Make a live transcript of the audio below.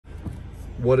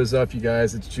What is up, you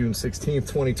guys? It's June 16th,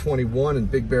 2021 in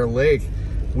Big Bear Lake.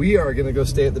 We are gonna go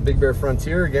stay at the Big Bear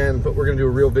Frontier again, but we're gonna do a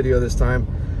real video this time.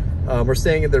 We're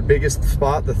staying at their biggest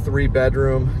spot, the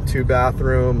 3-bedroom,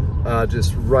 2-bathroom,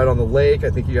 just right on the lake.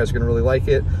 I think you guys are gonna really like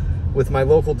it. With my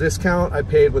local discount, I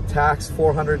paid with tax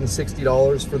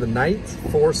 $460 for the night,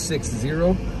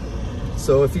 460.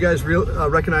 So if you guys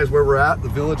recognize where we're at, the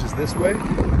village is this way.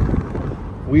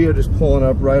 We are just pulling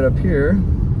up right up here,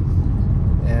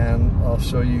 and I'll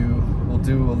show you, we'll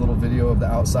do a little video of the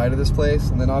outside of this place.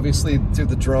 And then obviously, dude,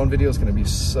 the drone video is gonna be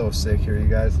so sick here, you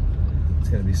guys. It's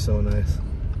gonna be so nice.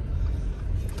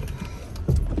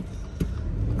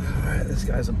 All right, this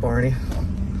guy's a Barney.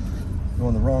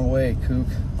 Going the wrong way, kook.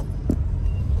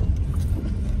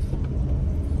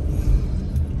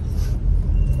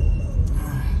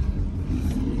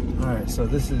 All right, so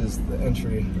this is the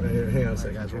entry right here. Hang on a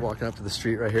second, guys. We're walking up to the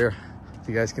street right here.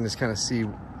 You guys can just kind of see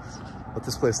what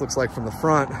this place looks like from the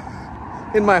front.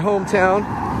 In my hometown,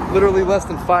 literally less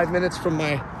than 5 minutes from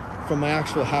my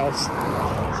actual house.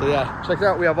 So yeah, check it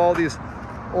out. We have all these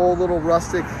old little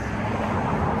rustic,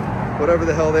 whatever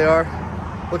the hell they are.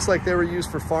 Looks like they were used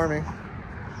for farming,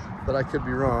 but I could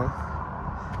be wrong.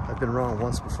 I've been wrong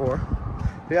once before.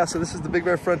 But yeah, so this is the Big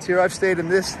Bear Frontier. I've stayed in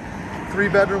this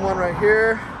 3-bedroom one right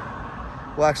here.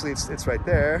 Well, actually, it's right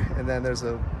there, and then there's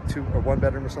a 2 or 1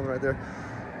 bedroom or something right there.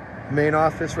 Main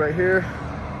office right here.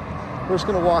 We're just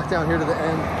gonna walk down here to the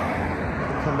end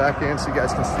and come back in so you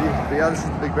guys can see. But yeah, this is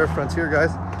the Big Bear Frontier, guys.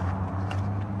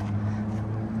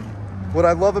 What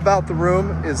I love about the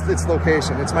room is its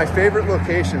location. It's my favorite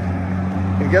location.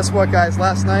 And guess what, guys?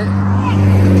 Last night,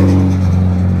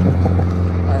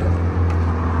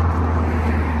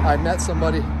 I met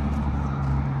somebody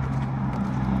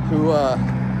who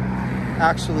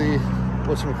actually,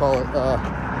 whatchamacallit,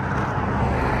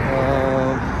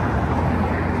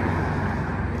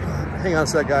 hang on a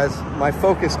sec, guys. My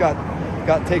focus got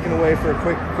taken away for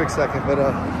a quick second, but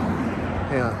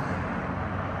hang on.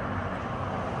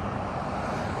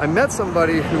 I met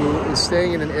somebody who is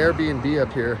staying in an Airbnb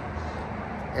up here,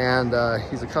 and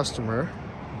he's a customer,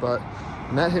 but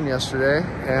met him yesterday,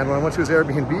 and when I went to his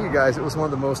Airbnb, you guys, it was one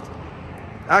of the most,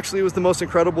 actually, it was the most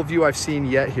incredible view I've seen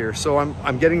yet here. So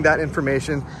I'm getting that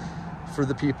information for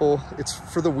the people. It's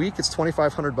for the week, it's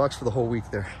 2,500 bucks for the whole week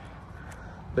there.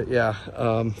 But yeah,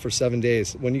 for 7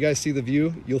 days. When you guys see the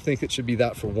view, you'll think it should be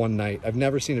that for one night. I've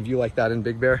never seen a view like that in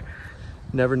Big Bear.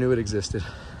 Never knew it existed.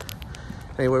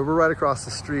 Anyway, we're right across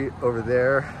the street over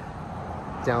there,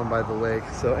 down by the lake.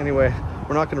 So anyway,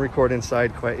 we're not gonna record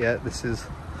inside quite yet. This is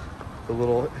the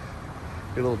little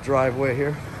driveway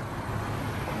here.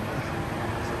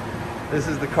 This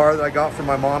is the car that I got from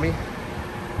my mommy.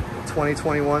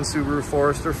 2021 Subaru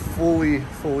Forester, fully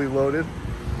loaded.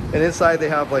 And inside they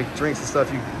have like drinks and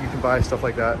stuff. You can buy stuff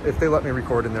like that. If they let me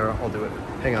record in there, I'll do it.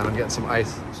 Hang on, I'm getting some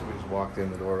ice. So we just walked in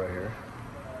the door right here.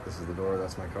 This is the door,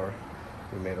 that's my car.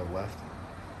 We made a left.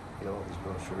 You know, all these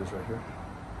brochures right here.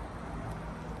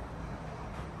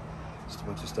 Just a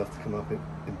bunch of stuff to come up in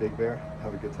Big Bear.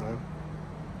 Have a good time.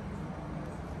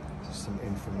 Just some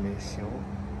information.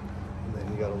 And then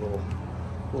you got a little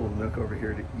nook over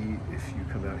here to eat if you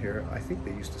come out here. I think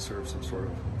they used to serve some sort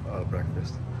of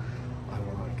breakfast. I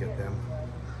will not get them.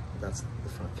 That's the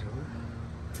front counter.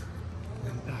 And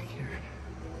then back here,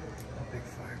 a big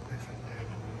fireplace right there.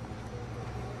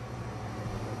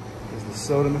 There's the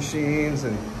soda machines,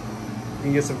 and you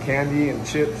can get some candy and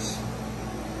chips,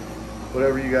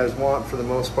 whatever you guys want for the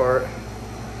most part.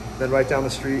 Then right down the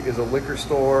street is a liquor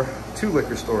store, 2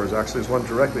 liquor stores actually. There's one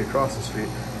directly across the street.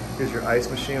 Here's your ice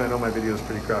machine. I know my video is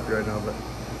pretty crappy right now, but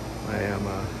I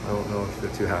don't know if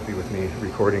they're too happy with me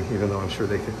recording, even though I'm sure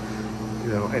they could, you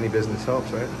know, any business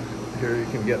helps, right? Here you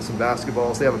can get some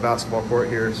basketballs. They have a basketball court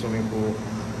here, swimming pool,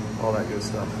 all that good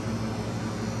stuff.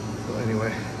 So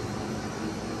anyway,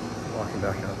 walking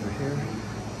back out through here.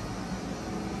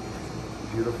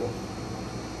 Beautiful.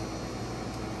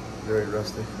 Very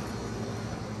rustic.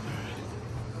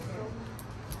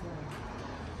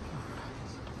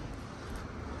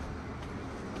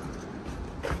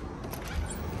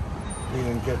 We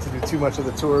didn't get to do too much of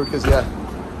the tour because, yeah,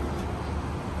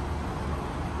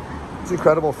 it's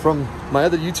incredible. From my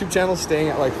other YouTube channel, staying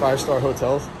at like 5-star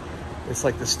hotels, it's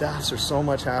like the staffs are so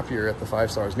much happier at the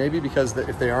 5 stars. Maybe because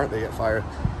if they aren't, they get fired.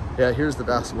 Yeah, here's the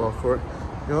basketball court.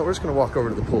 You know what, we're just gonna walk over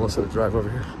to the pool instead of drive over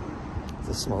here. It's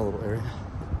a small little area.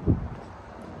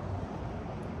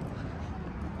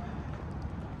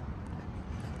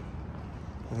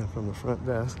 And from the front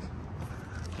desk,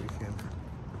 we can,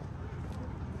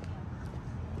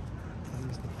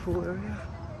 there's the pool area.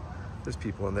 There's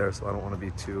people in there, so I don't want to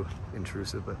be too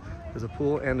intrusive, but there's a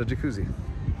pool and a jacuzzi.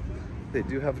 They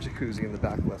do have a jacuzzi in the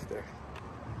back left there.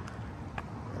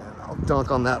 And I'll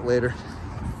dunk on that later.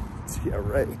 Yeah,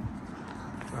 right.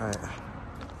 All right.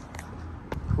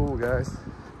 Cool, guys.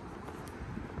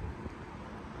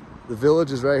 The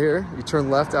village is right here. You turn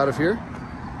left out of here,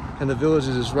 and the village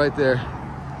is just right there.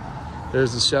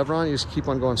 There's the chevron. You just keep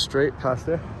on going straight past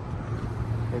there,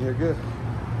 and you're good.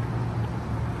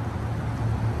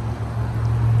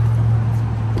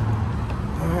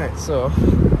 All right, so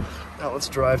now let's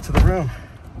drive to the room.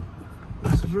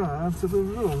 Let's drive to the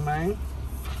room, man.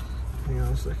 Hang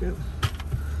on a second.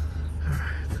 All right.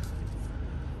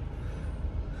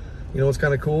 You know what's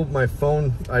kind of cool? My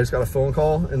phone, I just got a phone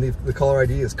call, and the caller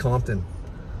ID is Compton.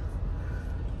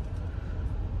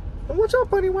 Oh, watch out,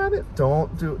 bunny wabbit.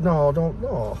 Don't.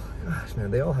 Gosh,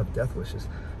 man, they all have death wishes.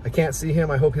 I can't see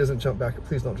him. I hope he doesn't jump back.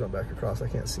 Please don't jump back across. I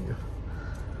can't see you.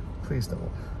 Please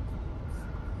don't.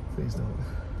 Please don't.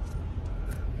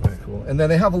 All right, cool. And then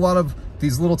they have a lot of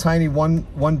these little tiny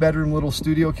one bedroom little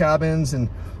studio cabins and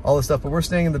all this stuff, but we're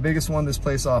staying in the biggest one this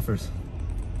place offers.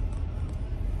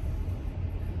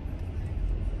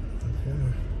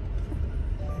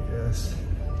 Yes.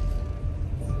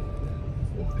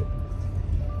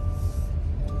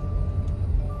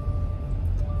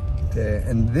 Okay,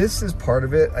 and this is part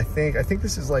of it. I think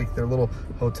this is like their little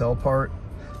hotel part,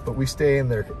 but we stay in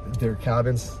their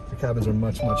cabins. The cabins are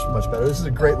much better. This is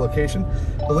a great location.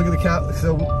 But look at the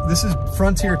so this is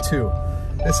Frontier 2.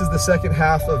 This is the second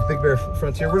half of Big Bear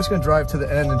Frontier. We're just gonna drive to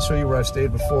the end and show you where I've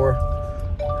stayed before.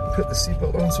 Put the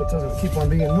seatbelt on so it doesn't keep on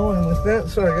being annoying like that.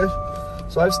 Sorry, guys.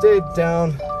 So I've stayed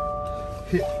down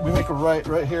here. We make a right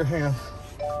here. Hang on.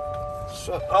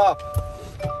 Shut up.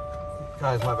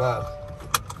 Guys, my bad.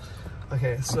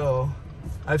 Okay, so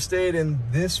I've stayed in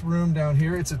this room down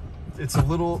here. It's a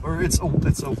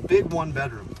big one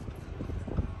bedroom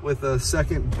with a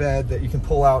second bed that you can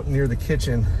pull out near the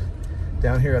kitchen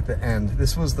down here at the end.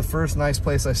 This was the first nice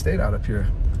place I stayed out up here.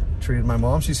 Treated my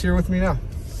mom. She's here with me now.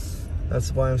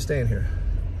 That's why I'm staying here.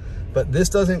 But this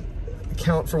doesn't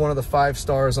count for one of the 5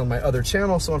 stars on my other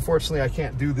channel, so unfortunately I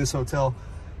can't do this hotel.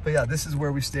 But yeah, this is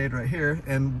where we stayed right here,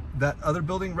 and that other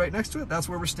building right next to it, that's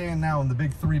where we're staying now in the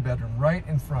big 3 bedroom right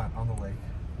in front on the lake.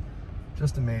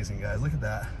 Just amazing, guys. Look at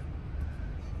that.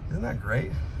 Isn't that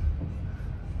great?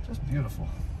 Just beautiful.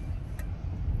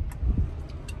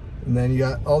 And then you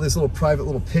got all these little private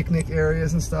little picnic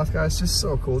areas and stuff, guys. Just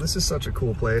so cool. This is such a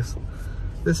cool place.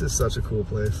 This is such a cool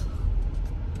place.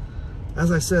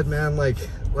 As I said, man, like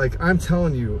I'm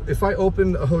telling you, if I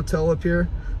opened a hotel up here,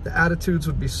 the attitudes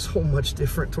would be so much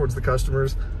different towards the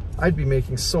customers. I'd be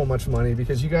making so much money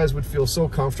because you guys would feel so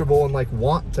comfortable and like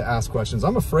want to ask questions.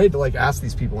 I'm afraid to like ask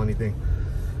these people anything.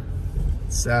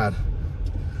 It's sad.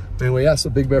 Anyway, yeah,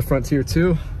 so Big Bear Frontier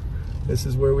 2. This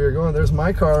is where we are going. There's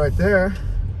my car right there.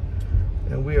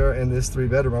 And we are in this 3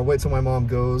 bedroom. I'll wait till my mom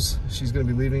goes. She's gonna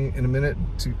be leaving in a minute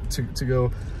to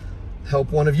go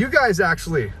help one of you guys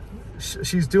actually.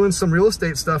 She's doing some real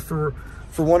estate stuff for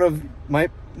one of my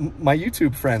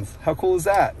YouTube friends. How cool is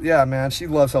that? Yeah, man, she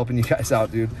loves helping you guys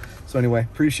out, dude. So anyway,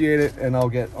 appreciate it, and I'll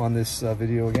get on this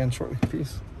video again shortly.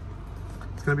 Peace.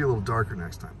 It's gonna be a little darker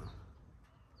next time though.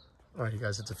 All right, you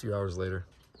guys, it's a few hours later,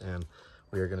 and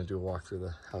we are gonna do a walk through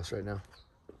the house right now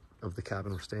of the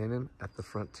cabin we're staying in at the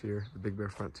Frontier, the Big Bear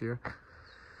Frontier.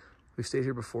 We stayed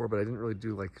here before, but I didn't really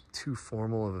do like too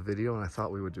formal of a video, and I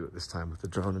thought we would do it this time with the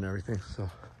drone and everything. So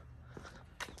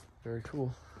very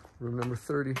cool. Room number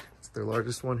 30. It's their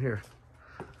largest one here.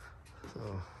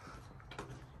 So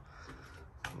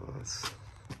well, that's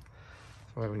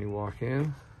right when you walk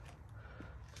in.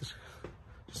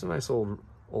 Just a nice old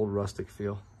rustic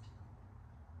feel.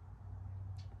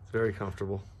 It's very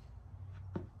comfortable.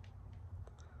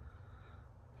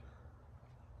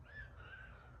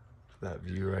 That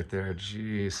view right there,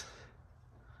 jeez.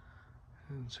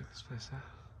 And check this place out.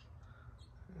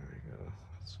 There we go.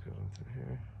 Let's go through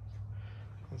here.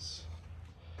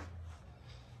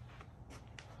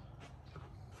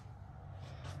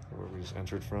 Where we just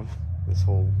entered from. This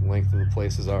whole length of the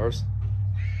place is ours.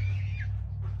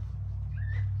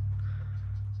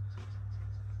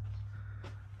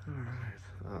 All right.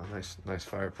 Oh, nice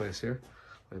fireplace here.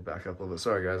 Let me back up a little bit.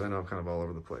 Sorry guys, I know I'm kind of all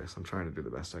over the place. I'm trying to do the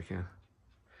best I can.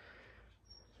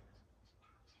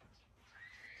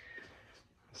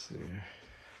 Let's see.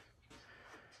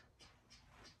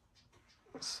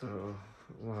 So,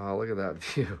 wow, look at that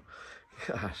view.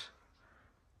 Gosh.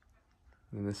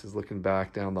 And this is looking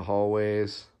back down the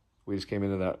hallways. We just came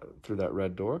into through that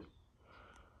red door.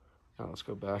 Now let's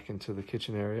go back into the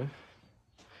kitchen area.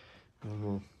 And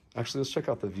we'll actually, let's check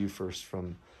out the view first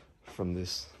from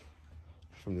this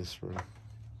room.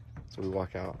 So we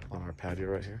walk out on our patio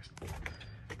right here.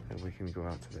 And we can go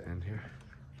out to the end here.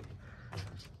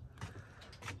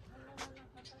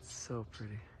 It's so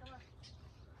pretty.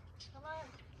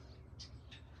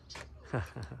 Wow.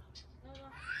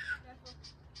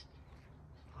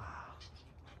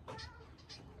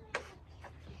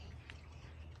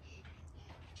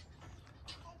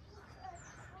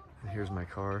 And here's my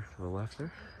car to the left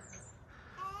there.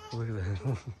 Look at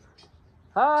that.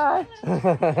 Hi!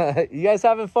 You guys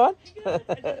having fun? Good.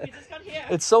 We just got here.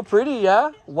 It's so pretty,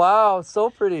 yeah? Wow, it's so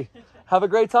pretty. Have a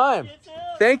great time. You too.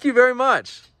 Thank you very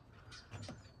much.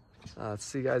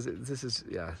 See, guys, this is,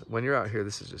 yeah, when you're out here,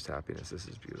 this is just happiness. This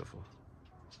is beautiful.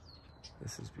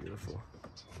 This is beautiful.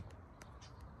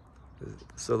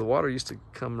 So the water used to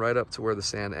come right up to where the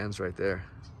sand ends right there.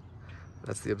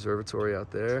 That's the observatory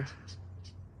out there.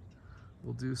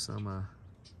 We'll do some,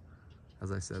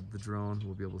 as I said, the drone,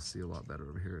 we'll be able to see a lot better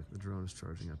over here. The drone is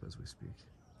charging up as we speak.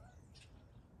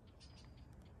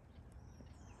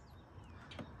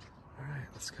 All right,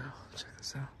 let's go. Check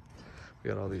this out. We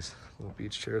got all these little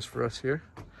beach chairs for us here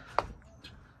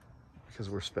because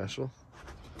we're special.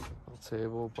 Little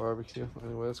table, barbecue.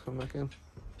 Anyway, let's come back in.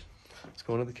 Let's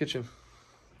go into the kitchen.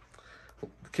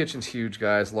 The kitchen's huge,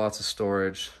 guys. Lots of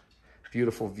storage.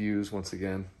 Beautiful views, once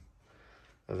again,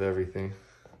 of everything.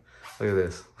 Look at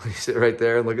this. You sit right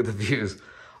there and look at the views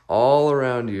all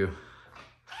around you.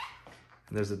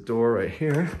 And there's a door right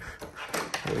here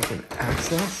that we can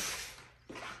access.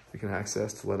 We can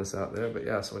access to let us out there. But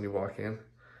yeah, so when you walk in,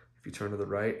 if you turn to the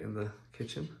right in the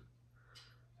kitchen,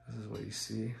 this is what you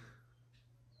see.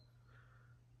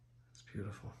 It's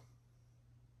beautiful.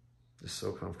 Just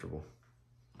so comfortable.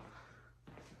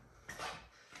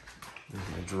 There's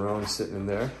my drone sitting in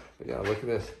there. But yeah, look at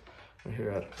this. Right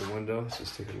here at the window. Let's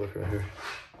just take a look right here.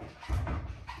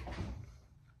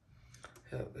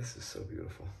 Yeah, this is so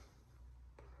beautiful.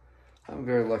 I'm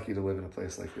very lucky to live in a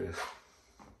place like this.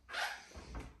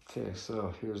 Okay,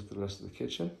 so here's the rest of the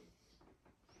kitchen.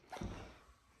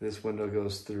 This window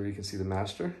goes through, you can see the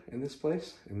master in this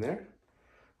place, in there.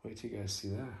 Wait till you guys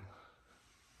see that.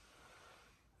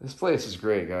 This place is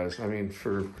great, guys. I mean,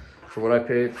 for what I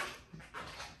paid,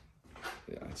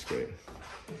 yeah, it's great.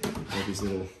 All these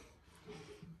little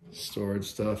storage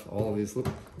stuff, all of these, look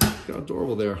how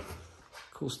adorable they are.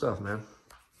 Cool stuff, man.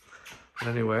 But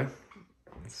anyway,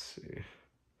 let's see.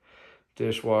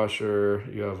 Dishwasher,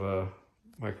 you have a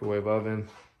microwave oven,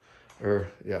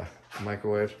 or yeah,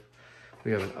 microwave.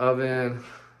 We have an oven,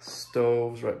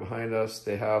 stoves right behind us.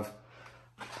 They have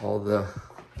all the,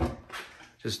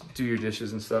 just do your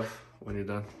dishes and stuff when you're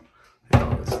done. And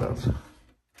all this stuff.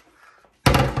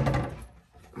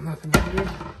 Nothing here.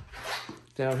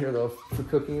 Down here though, for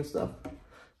cooking and stuff.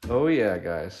 Oh yeah,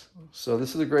 guys. So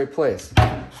this is a great place.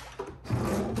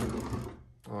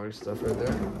 All your stuff right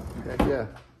there. Heck yeah.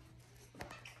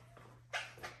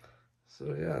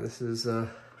 So yeah, this is,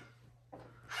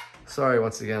 sorry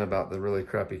once again about the really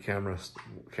crappy camera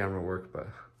work, but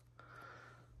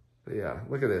yeah,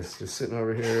 look at this. Just sitting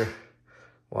over here,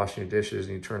 washing your dishes,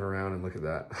 and you turn around and look at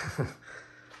that.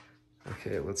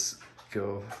 Okay, let's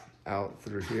go out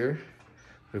through here.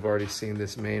 We've already seen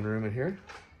this main room in here.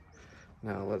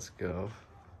 Now let's go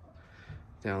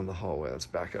down the hallway. Let's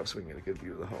back up so we can get a good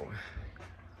view of the hallway.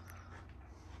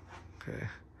 Okay,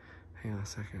 hang on a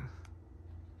second.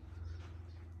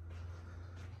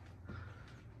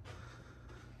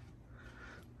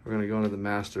 We're gonna go into the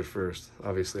master first.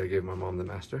 Obviously, I gave my mom the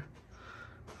master.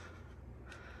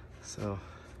 So,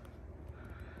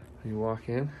 when you walk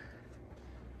in,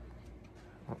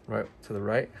 right to the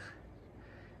right,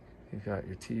 you've got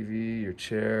your TV, your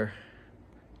chair.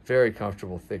 Very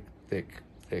comfortable, thick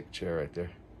chair right there.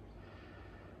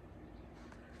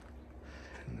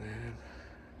 And then,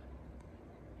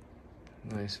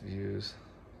 nice views.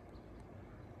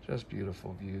 Just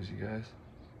beautiful views, you guys.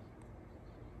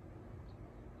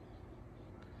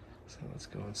 So let's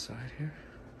go inside here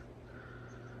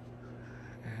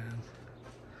and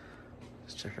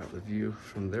just check out the view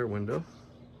from their window,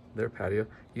 their patio.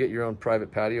 You get your own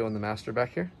private patio in the master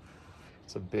back here.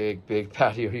 It's a big, big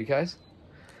patio, you guys.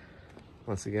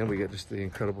 Once again, we get just the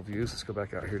incredible views. Let's go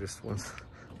back out here just once.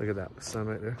 Look at that, the sun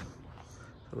right there.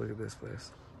 So look at this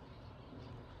place.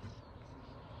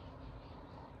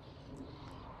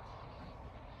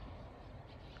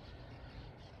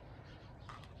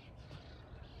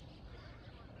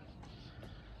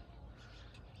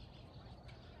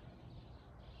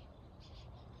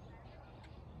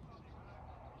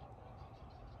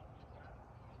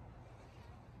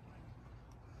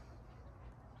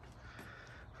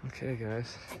 Okay,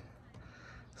 guys,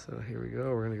 so here we go.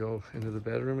 We're gonna go into the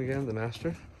bedroom again, the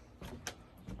master.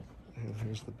 And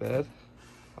here's the bed,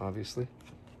 obviously.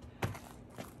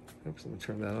 Oops, let me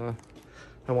turn that on.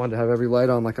 I wanted to have every light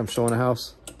on like I'm showing a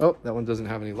house. Oh, that one doesn't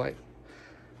have any light.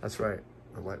 That's right,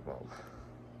 the light bulb.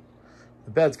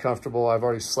 The bed's comfortable. I've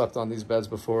already slept on these beds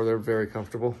before. They're very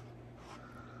comfortable.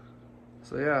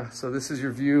 So yeah, so this is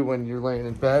your view when you're laying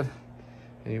in bed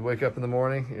and you wake up in the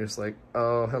morning. You're just like,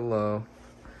 oh, hello.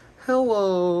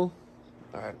 Hello.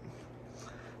 All right.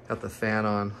 Got the fan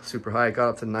on super high. It got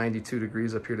up to 92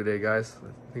 degrees up here today, guys.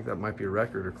 I think that might be a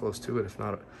record or close to it, if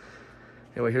not.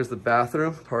 Anyway, here's the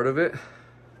bathroom, part of it.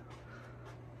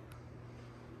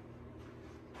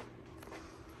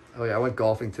 Oh yeah, I went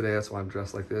golfing today. That's why I'm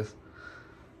dressed like this.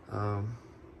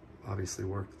 Obviously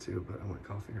worked too, but I went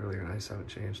golfing earlier and I just haven't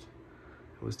changed.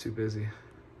 It was too busy.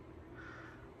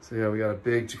 So yeah, we got a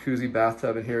big jacuzzi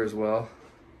bathtub in here as well.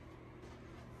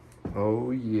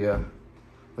 Oh yeah.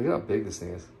 Look at how big this thing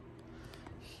is.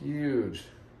 Huge.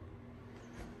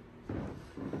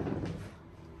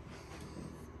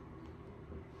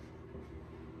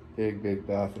 Big, big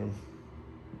bathroom.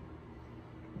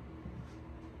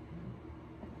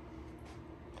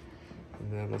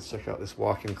 And then let's check out this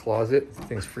walk-in closet. This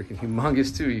thing's freaking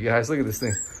humongous too, you guys. Look at this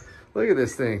thing. Look at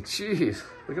this thing. Jeez.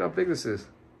 Look at how big this is.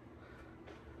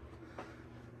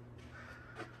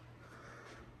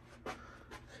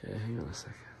 Okay, hang on a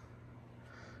second.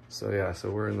 So yeah,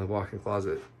 so we're in the walk-in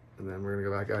closet. And then we're gonna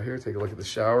go back out here, take a look at the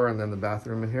shower and then the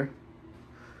bathroom in here.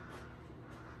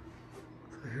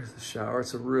 So here's the shower.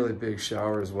 It's a really big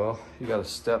shower as well. You got a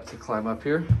step to climb up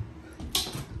here.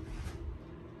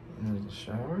 There's the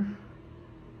shower.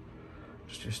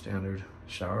 Just your standard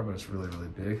shower, but it's really, really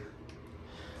big.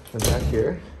 And back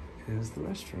here is the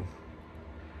restroom.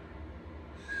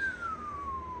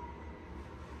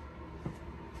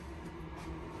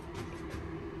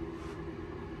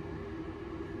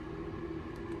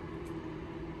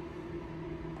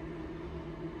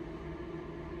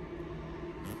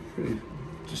 Pretty,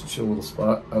 just chill little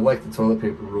spot. I like the toilet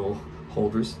paper roll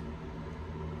holders.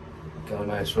 Got a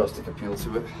nice rustic appeal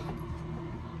to it.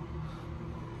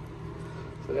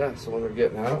 So yeah, so when we're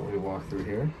getting out, we walk through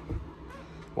here.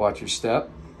 Watch your step.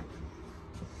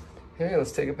 Hey,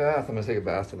 let's take a bath. I'm gonna take a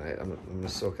bath tonight. I'm gonna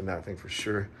soak in that thing for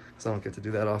sure, because I don't get to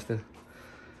do that often.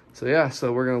 So yeah,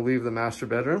 so we're gonna leave the master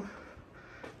bedroom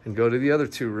and go to the other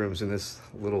two rooms in this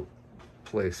little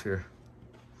place here.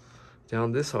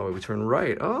 Down this hallway, we turn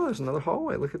right. Oh, there's another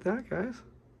hallway. Look at that, guys.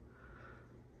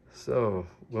 So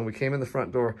when we came in the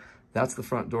front door, that's the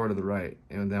front door to the right.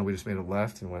 And then we just made a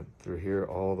left and went through here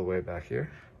all the way back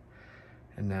here.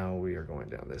 And now we are going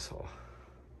down this hall.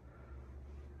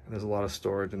 And there's a lot of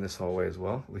storage in this hallway as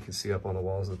well. We can see up on the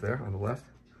walls up there on the left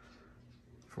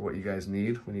for what you guys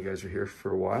need when you guys are here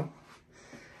for a while.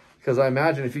 Because I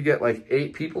imagine if you get like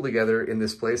 8 people together in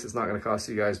this place, it's not gonna cost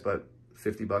you guys but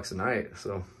 50 bucks a night.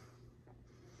 So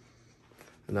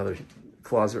another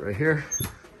closet right here.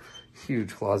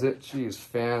 Huge closet. Geez,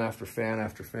 fan after fan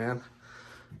after fan.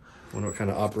 Wonder what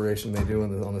kind of operation they do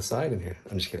on the side in here.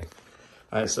 I'm just kidding.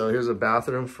 All right, so here's a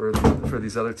bathroom for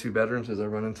these other 2 bedrooms as I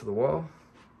run into the wall.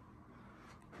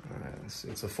 All right,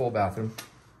 it's a full bathroom.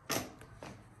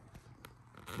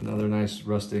 Another nice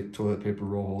rustic toilet paper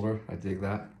roll holder. I dig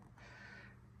that.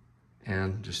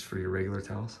 And just for your regular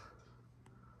towels.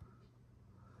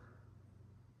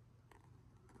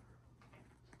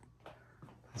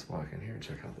 Let's walk in here and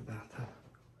check out the bathtub.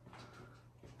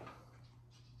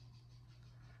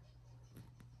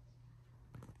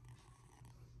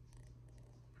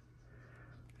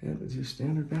 Yeah, it's your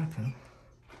standard bathtub.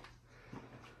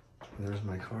 There's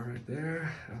my car right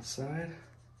there, outside.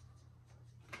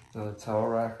 Another towel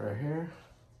rack right here.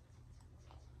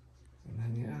 And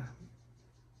then, yeah.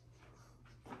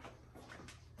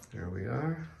 There we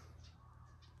are.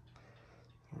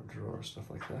 More drawer, stuff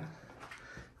like that.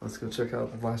 Let's go check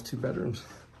out the last 2 bedrooms.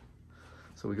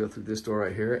 So we go through this door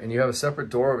right here, and you have a separate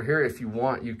door over here if you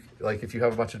want. If you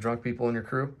have a bunch of drunk people in your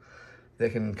crew,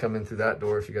 they can come in through that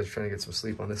door if you guys are trying to get some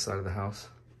sleep on this side of the house.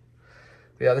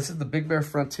 But yeah, this is the Big Bear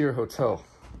Frontier Hotel.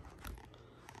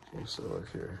 Okay, so look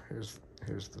here.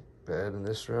 Here's the bed in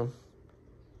this room.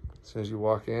 As soon as you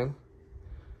walk in,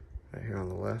 right here on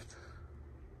the left.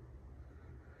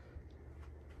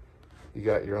 You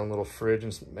got your own little fridge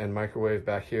and microwave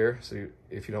back here. So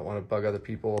if you don't want to bug other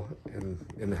people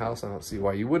in the house, I don't see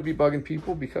why you would be bugging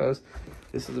people, because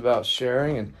this is about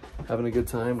sharing and having a good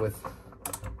time with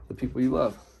the people you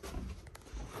love.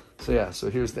 So yeah, so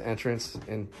here's the entrance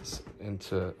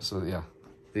so yeah,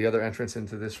 the other entrance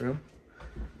into this room.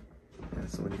 And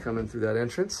so when you come in through that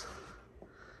entrance,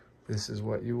 this is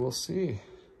what you will see.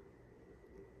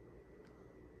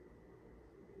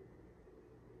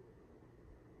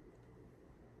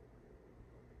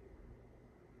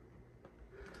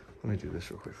 Let me do this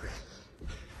real quickly.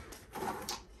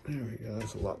 There we go,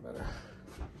 that's a lot better.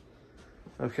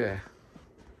 Okay.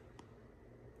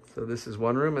 So this is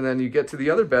one room, and then you get to the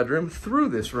other bedroom through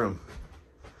this room.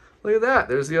 Look at that,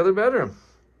 there's the other bedroom.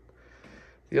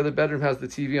 The other bedroom has the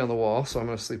TV on the wall, so I'm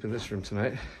gonna sleep in this room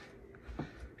tonight.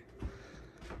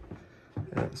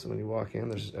 Yeah, so when you walk in,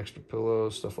 there's extra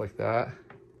pillows, stuff like that.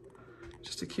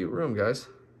 Just a cute room, guys.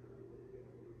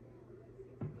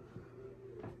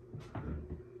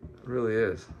 It really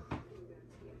is.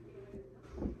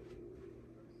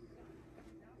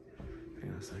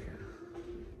 Hang on a second.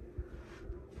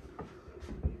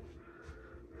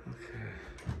 Okay.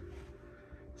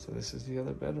 So this is the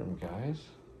other bedroom, guys.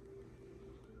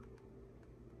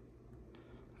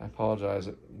 I apologize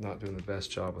for not doing the best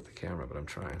job with the camera, but I'm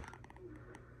trying.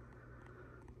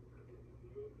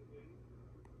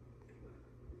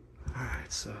 All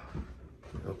right, so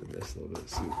let me open this a little bit.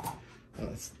 See,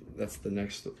 that's the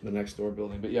next door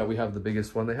building. But yeah, we have the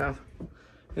biggest one they have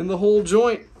in the whole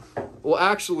joint. Well,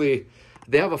 actually,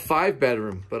 they have a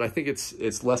 5-bedroom, but I think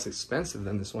it's less expensive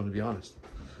than this one, to be honest.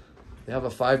 They have a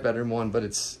 5-bedroom one, but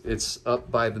it's up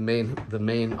by the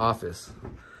main office.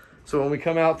 So when we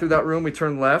come out through that room, we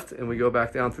turn left and we go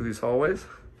back down through these hallways,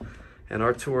 and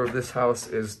our tour of this house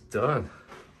is done.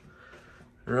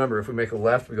 Remember, if we make a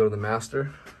left, we go to the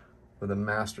master with a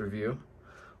master view,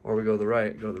 or we go to the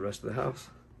right, go to the rest of the house,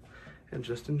 and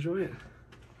just enjoy it.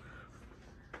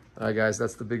 All right, guys,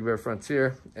 that's the Big Bear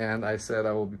Frontier, and I said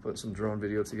I will be putting some drone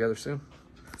video together soon.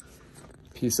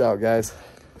 Peace out, guys.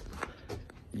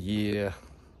 Yeah,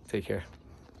 take care.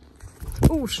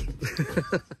 Oh,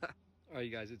 all right,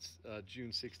 you guys, it's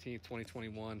June 16th,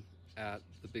 2021 at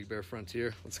the Big Bear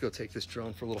Frontier. Let's go take this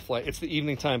drone for a little flight. It's the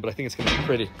evening time, but I think it's gonna be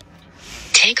pretty.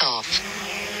 Take off.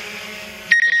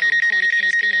 The home point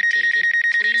has been updated.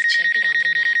 Please check it on the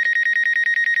map.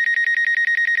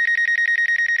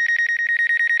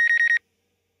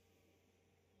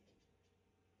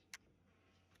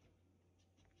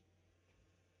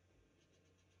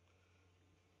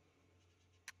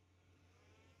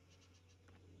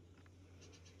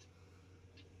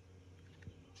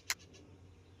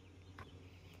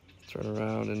 Turn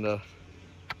around and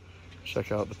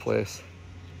check out the place.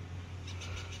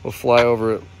 We'll fly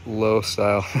over it low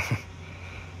style.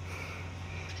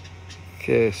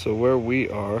 Okay, so where we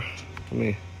are, let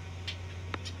me.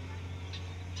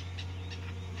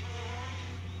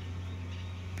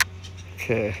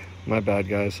 Okay, my bad,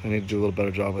 guys. I need to do a little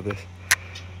better job with this.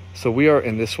 So we are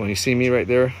in this one. You see me right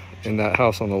there in that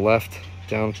house on the left,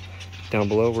 down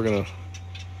below. We're gonna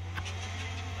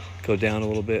go down a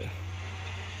little bit.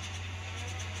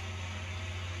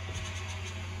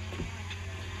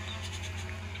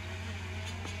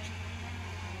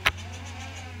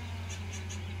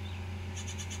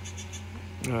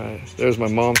 All right, there's my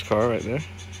mom's car right there.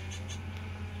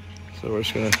 So we're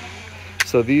just gonna,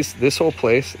 so this whole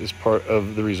place is part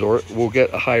of the resort. We'll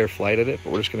get a higher flight at it,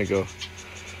 but we're just gonna go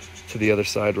to the other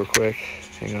side real quick.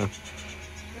 Hang on.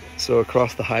 So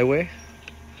across the highway,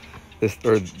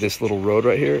 this little road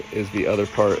right here is the other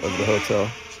part of the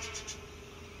hotel.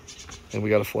 And we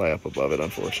gotta fly up above it,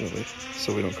 unfortunately,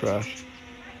 so we don't crash.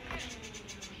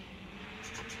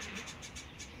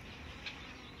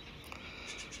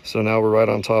 So now we're right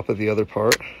on top of the other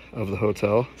part of the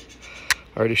hotel.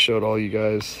 I already showed all you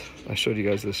guys, I showed you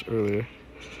guys this earlier,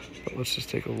 but let's just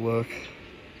take a look.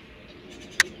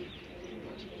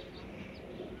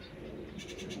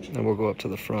 And we'll go up to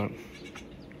the front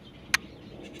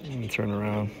and turn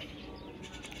around.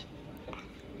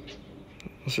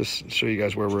 Let's just show you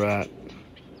guys where we're at.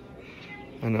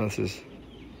 I know this is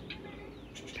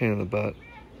a pain in the butt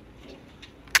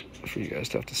for you guys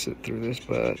to have to sit through this,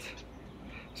 but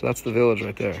so that's the village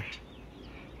right there,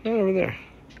 right over there.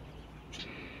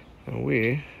 And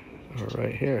we are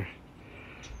right here.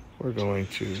 We're going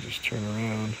to just turn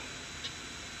around.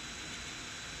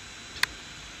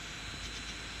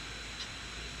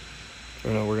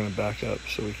 Or no, we're gonna back up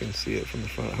so we can see it from the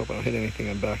front. I hope I don't hit anything.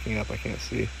 I'm backing up, I can't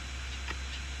see.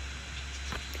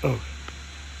 Oh.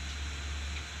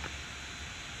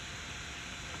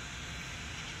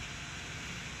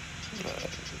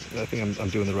 I think I'm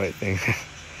doing the right thing.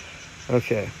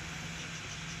 Okay.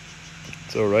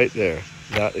 So right there,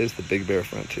 that is the Big Bear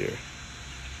Frontier.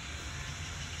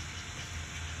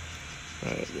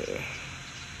 Right there.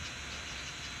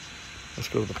 Let's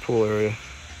go to the pool area.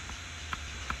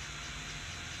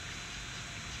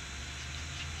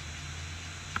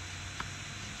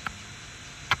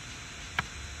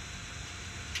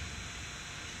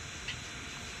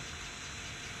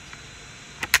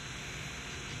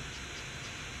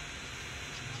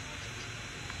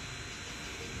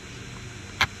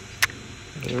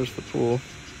 there's the pool.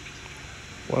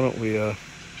 Why don't we,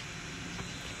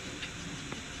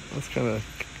 let's kind of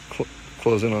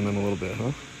close in on them a little bit,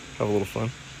 huh? Have a little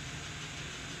fun.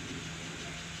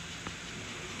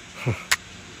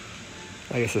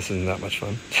 I guess this isn't that much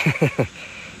fun.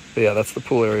 But yeah, that's the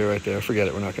pool area right there. Forget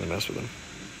it, we're not going to mess with them.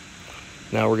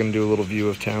 Now we're going to do a little view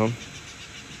of town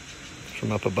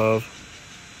from up above.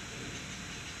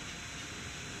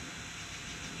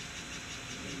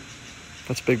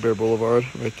 That's Big Bear Boulevard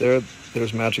right there.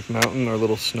 There's Magic Mountain, our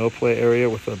little snow play area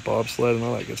with a bobsled and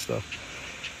all that good stuff.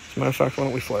 As a matter of fact, why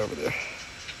don't we fly over there?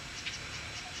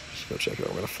 Let's go check it out.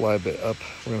 We're going to fly a bit up.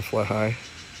 We're going to fly high,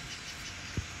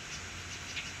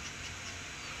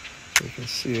 so we can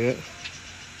see it.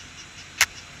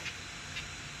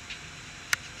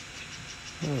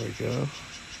 There we go.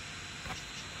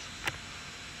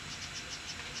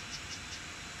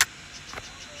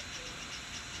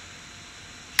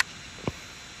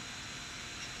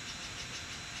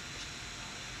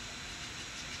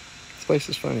 This place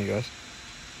is fun, you guys.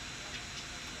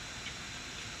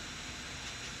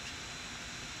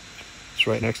 It's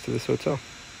right next to this hotel.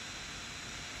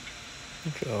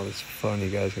 Look at all this fun you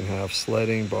guys can have.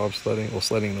 Sledding, bobsledding. Well,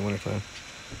 sledding in the wintertime.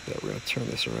 Yeah, we're going to turn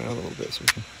this around a little bit so we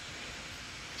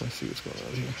can see what's going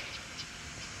on here.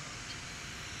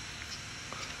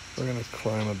 We're going to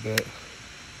climb a bit.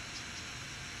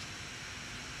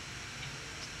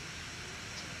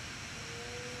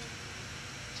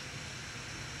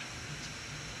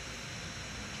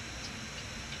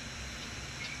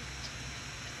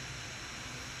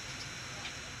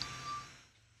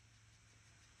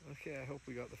 Okay, I hope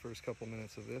we got the first couple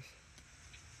minutes of this.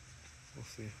 We'll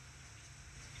see.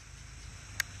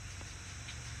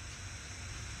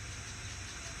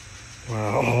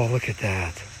 Wow, oh, look at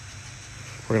that.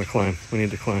 We're gonna climb. We need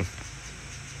to climb.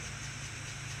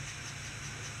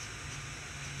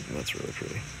 That's really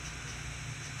pretty.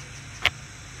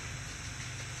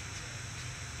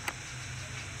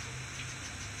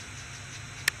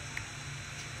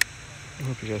 I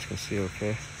hope you guys can see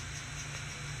okay.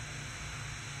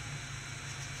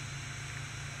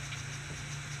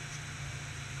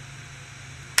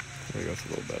 There we go, it's a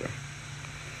little better.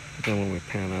 But then when we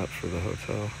pan out for the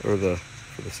hotel, or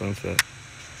for the sunset,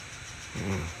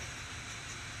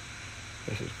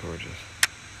 this is gorgeous.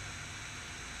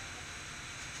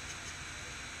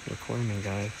 We're climbing,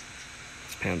 guys.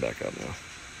 Let's pan back up now.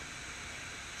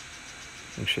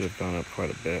 We should have gone up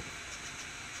quite a bit.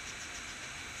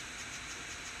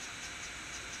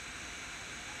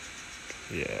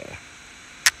 Yeah,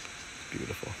 it's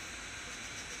beautiful.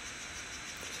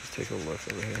 Let's just take a look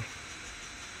over here.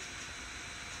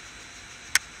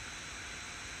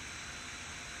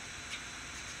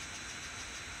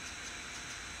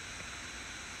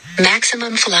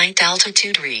 Maximum flight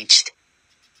altitude reached.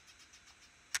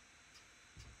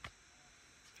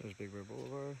 There's Big Bear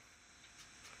Boulevard.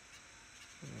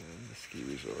 And the ski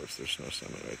resorts. There's Snow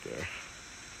Summit right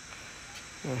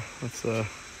there. Let's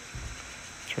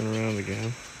turn around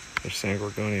again. There's San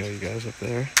Gorgonio, you guys, up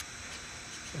there.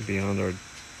 Beyond our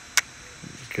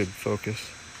good focus.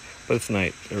 But it's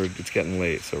night, or it's getting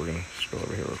late, so we're going to scroll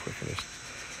over here real quick and just...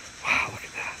 Wow, look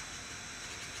at that.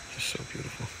 Just so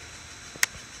beautiful.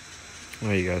 All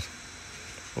right, you guys.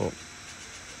 Well,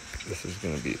 this is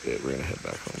going to be it. We're going to head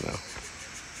back home now.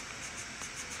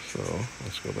 So,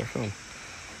 let's go back home.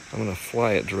 I'm going to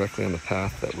fly it directly on the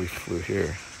path that we flew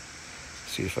here.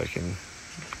 See if I can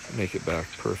make it back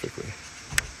perfectly.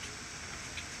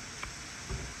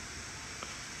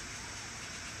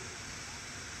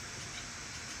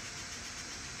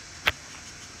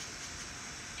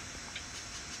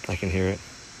 I can hear it.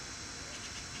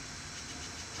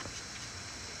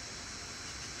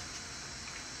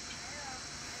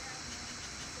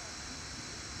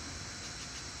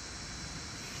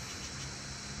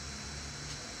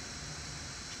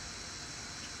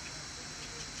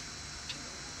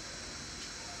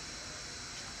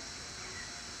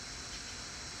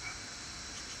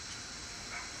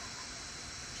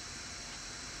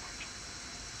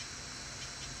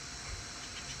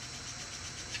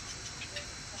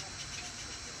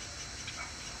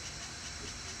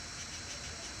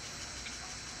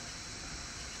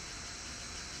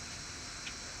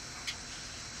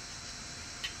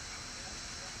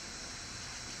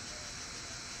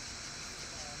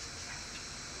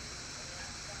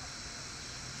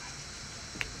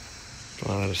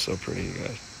 Wow, that is so pretty, you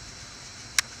guys.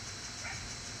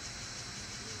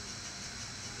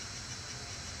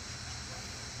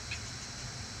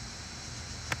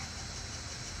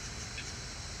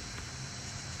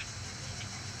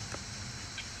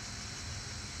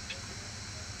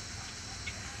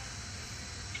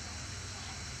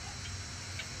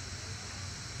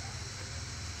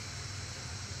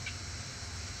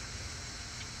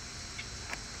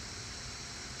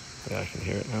 Yeah, I can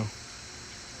hear it now.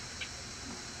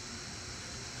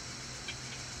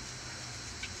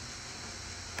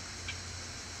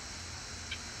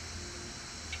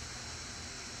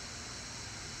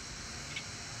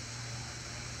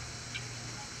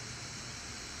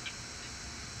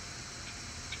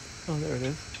 Oh, there it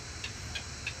is.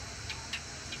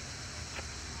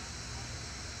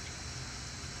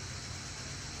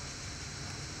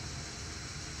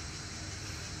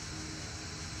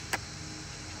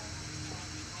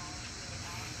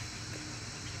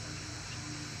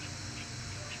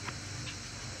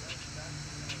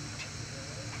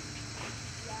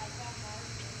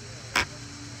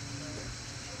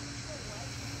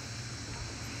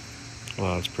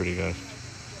 Wow, that's pretty, guys.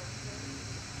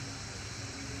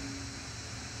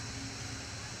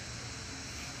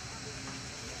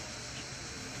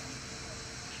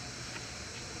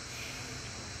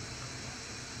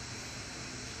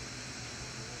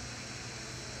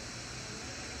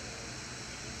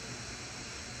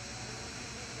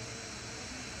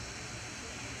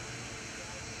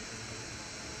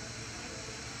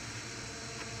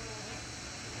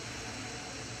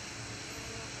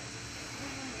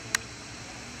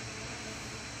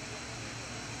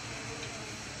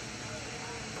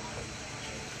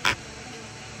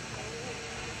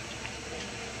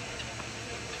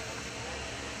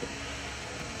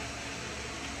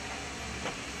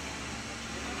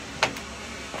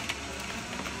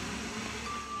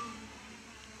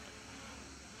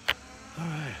 All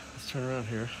right, let's turn around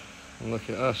here and look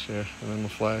at us here, and then we'll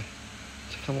fly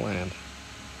to come land.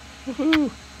 Woohoo!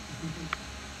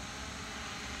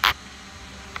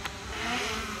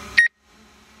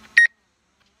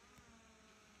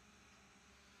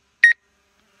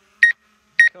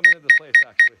 Coming into the place,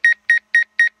 actually.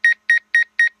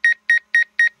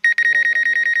 They won't let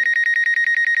me, I don't think,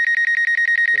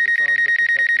 because it's on the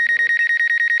protected mode.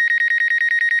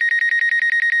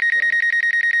 It's all right.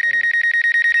 Hang on.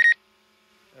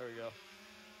 There we go.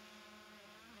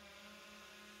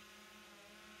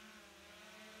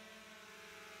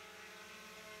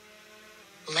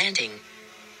 Landing.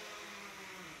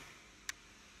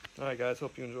 All right, guys.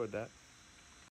 Hope you enjoyed that.